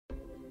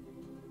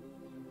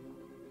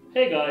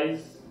Hey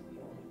guys,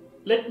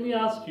 let me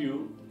ask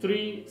you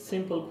three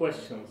simple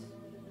questions.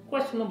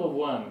 Question number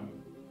one: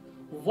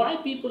 why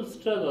people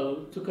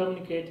struggle to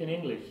communicate in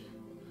English?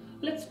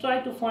 Let's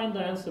try to find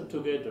the answer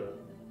together.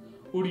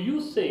 Would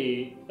you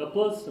say a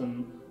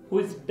person who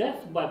is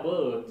deaf by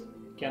birth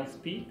can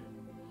speak?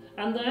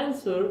 And the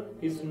answer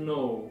is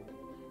no,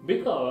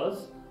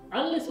 because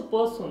unless a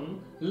person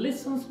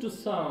listens to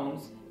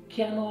sounds,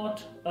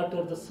 cannot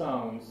utter the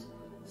sounds.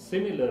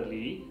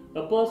 Similarly,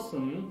 a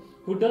person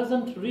who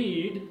doesn't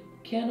read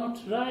cannot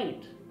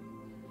write.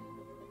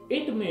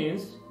 It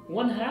means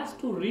one has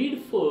to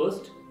read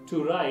first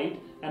to write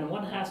and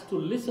one has to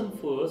listen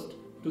first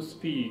to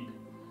speak.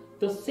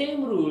 The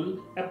same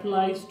rule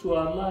applies to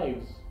our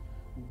lives.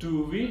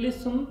 Do we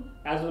listen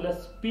as well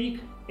as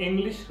speak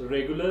English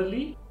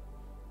regularly?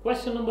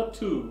 Question number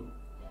two: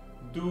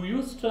 do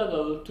you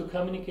struggle to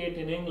communicate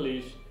in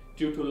English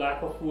due to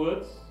lack of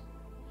words?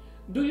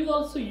 Do you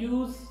also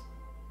use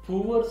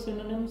poor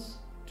synonyms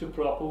to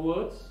proper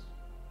words?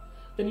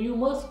 Then you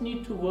must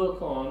need to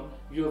work on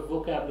your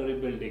vocabulary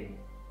building.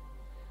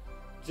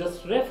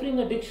 Just referring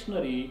a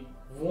dictionary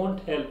won't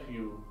help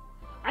you.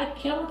 I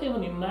cannot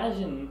even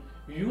imagine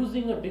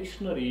using a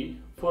dictionary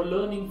for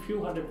learning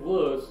few hundred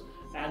words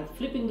and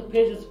flipping the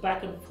pages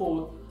back and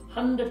forth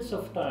hundreds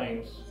of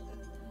times.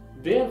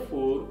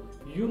 Therefore,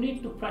 you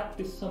need to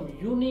practice some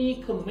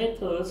unique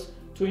methods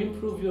to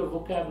improve your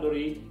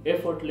vocabulary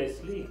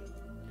effortlessly.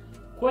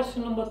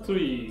 Question number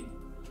three: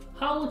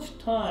 how much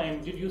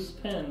time did you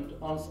spend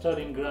on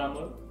studying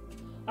grammar?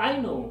 I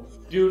know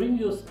during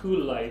your school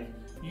life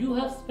you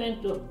have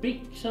spent a big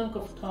chunk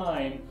of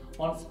time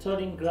on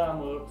studying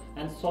grammar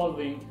and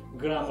solving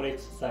grammar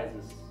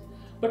exercises.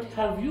 But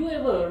have you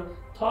ever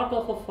thought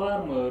of a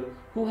farmer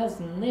who has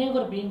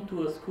never been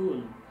to a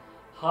school?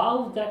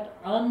 How that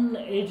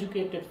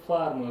uneducated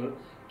farmer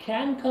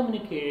can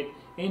communicate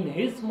in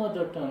his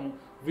mother tongue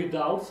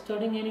without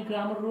studying any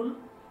grammar rule?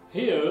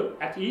 Here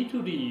at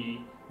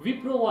E2DE, we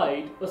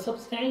provide a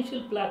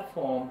substantial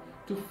platform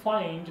to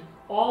find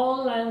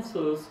all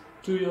answers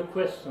to your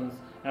questions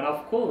and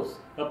of course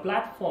a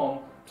platform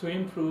to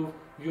improve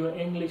your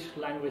English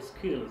language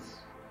skills.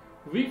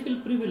 We feel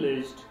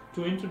privileged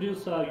to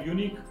introduce our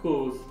unique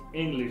course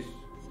English,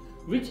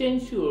 which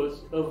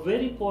ensures a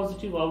very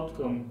positive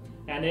outcome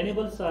and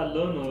enables our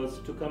learners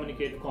to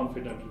communicate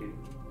confidently.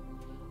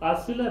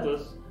 Our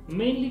syllabus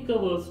mainly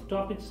covers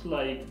topics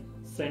like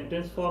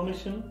sentence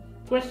formation,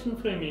 question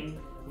framing,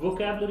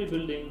 vocabulary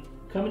building,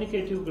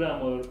 communicative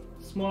grammar,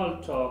 small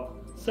talk,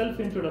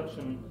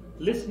 self-introduction,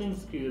 listening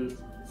skills,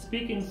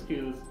 speaking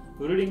skills,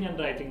 reading and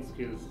writing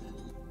skills.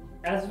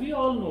 As we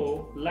all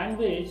know,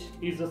 language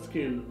is a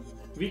skill.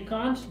 We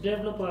can't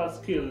develop our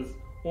skills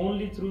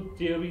only through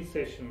theory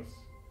sessions.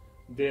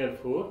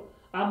 Therefore,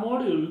 our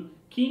module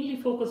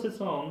keenly focuses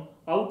on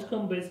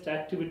outcome-based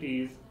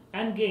activities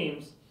and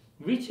games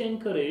which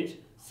encourage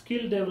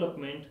skill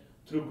development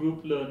through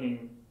group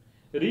learning.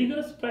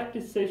 Rigorous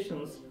practice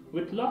sessions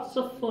with lots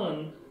of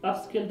fun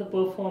upscale the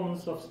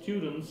performance of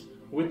students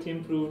with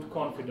improved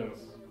confidence.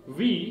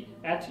 We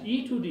at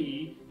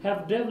E2D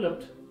have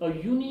developed a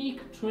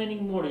unique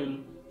training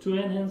module to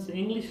enhance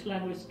English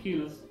language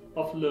skills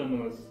of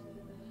learners.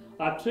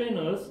 Our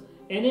trainers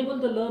enable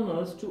the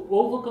learners to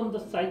overcome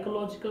the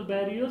psychological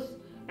barriers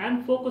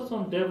and focus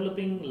on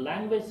developing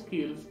language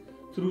skills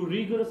through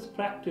rigorous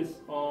practice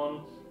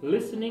on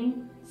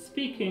listening,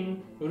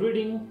 speaking,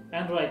 reading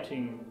and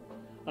writing.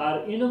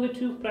 Our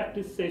innovative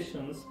practice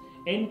sessions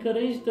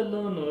encourage the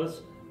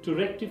learners to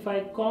rectify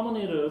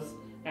common errors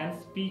and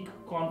speak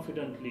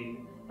confidently.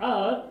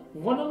 Our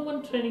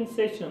one-on-one training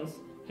sessions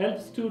help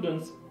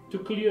students to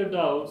clear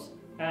doubts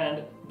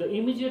and the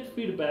immediate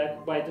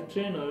feedback by the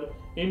trainer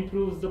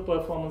improves the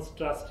performance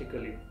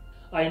drastically.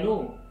 I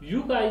know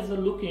you guys are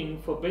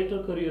looking for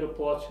better career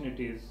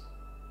opportunities,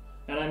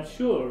 and I'm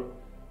sure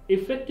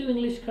effective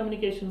English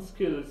communication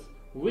skills,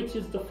 which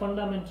is the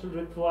fundamental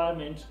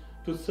requirement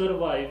to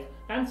survive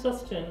and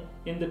sustain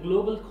in the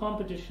global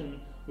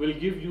competition, will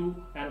give you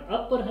an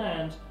upper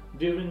hand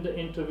during the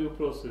interview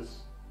process.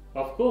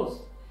 Of course,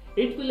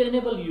 it will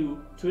enable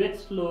you to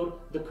explore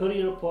the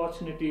career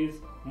opportunities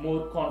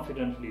more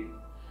confidently.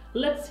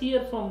 Let's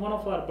hear from one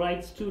of our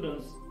bright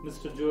students,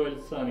 Mr.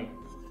 Joel Sunny.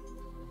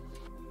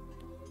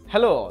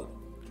 Hello all,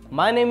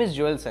 my name is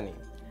Joel Sunny.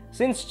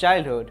 Since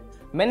childhood,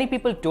 many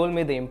people told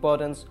me the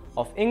importance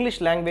of English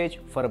language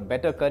for a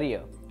better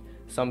career.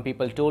 Some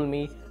people told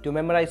me to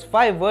memorize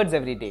 5 words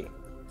every day.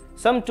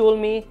 Some told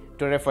me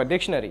to refer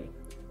dictionary.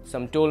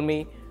 Some told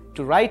me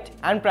to write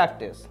and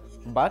practice.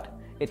 But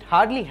it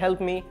hardly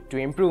helped me to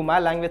improve my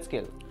language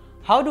skill.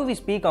 How do we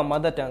speak our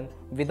mother tongue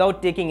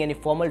without taking any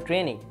formal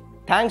training?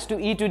 Thanks to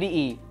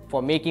E2DE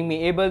for making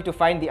me able to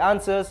find the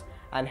answers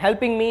and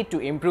helping me to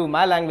improve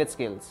my language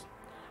skills.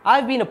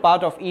 I've been a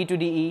part of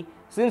E2DE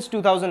since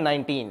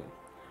 2019.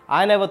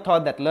 I never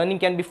thought that learning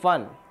can be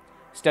fun.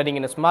 Studying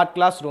in a smart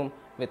classroom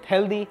with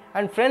healthy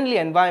and friendly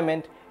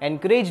environment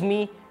encouraged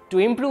me to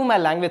improve my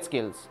language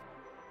skills.